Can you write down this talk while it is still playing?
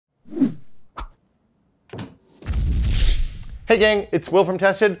Hey gang, it's Will from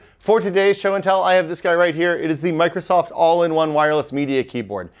Tested. For today's show and tell, I have this guy right here. It is the Microsoft all-in-one wireless media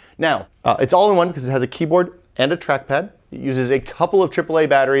keyboard. Now, it's all-in-one because it has a keyboard and a trackpad. It uses a couple of AAA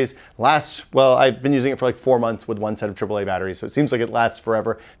batteries, well, I've been using it for like 4 months with one set of AAA batteries, so it seems like it lasts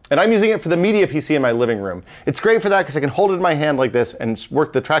forever. And I'm using it for the media PC in my living room. It's great for that because I can hold it in my hand like this and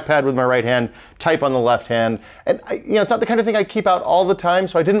work the trackpad with my right hand, type on the left hand. And it's not the kind of thing I keep out all the time,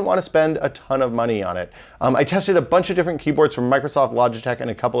 so I didn't want to spend a ton of money on it. I tested a bunch of different keyboards from Microsoft, Logitech, and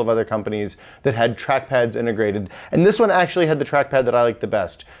a couple of other companies that had trackpads integrated. And this one actually had the trackpad that I like the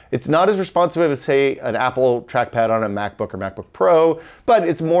best. It's not as responsive as, say, an Apple trackpad on a MacBook or MacBook Pro, but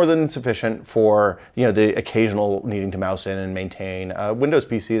it's more than sufficient for the occasional needing to mouse in and maintain a Windows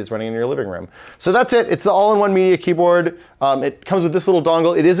PC that's running in your living room. So that's it. It's the all-in-one media keyboard. It comes with this little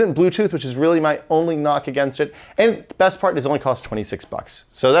dongle. It isn't Bluetooth, which is really my only knock against it. And the best part is it only costs 26 bucks.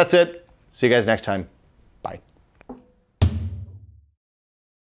 So that's it. See you guys next time.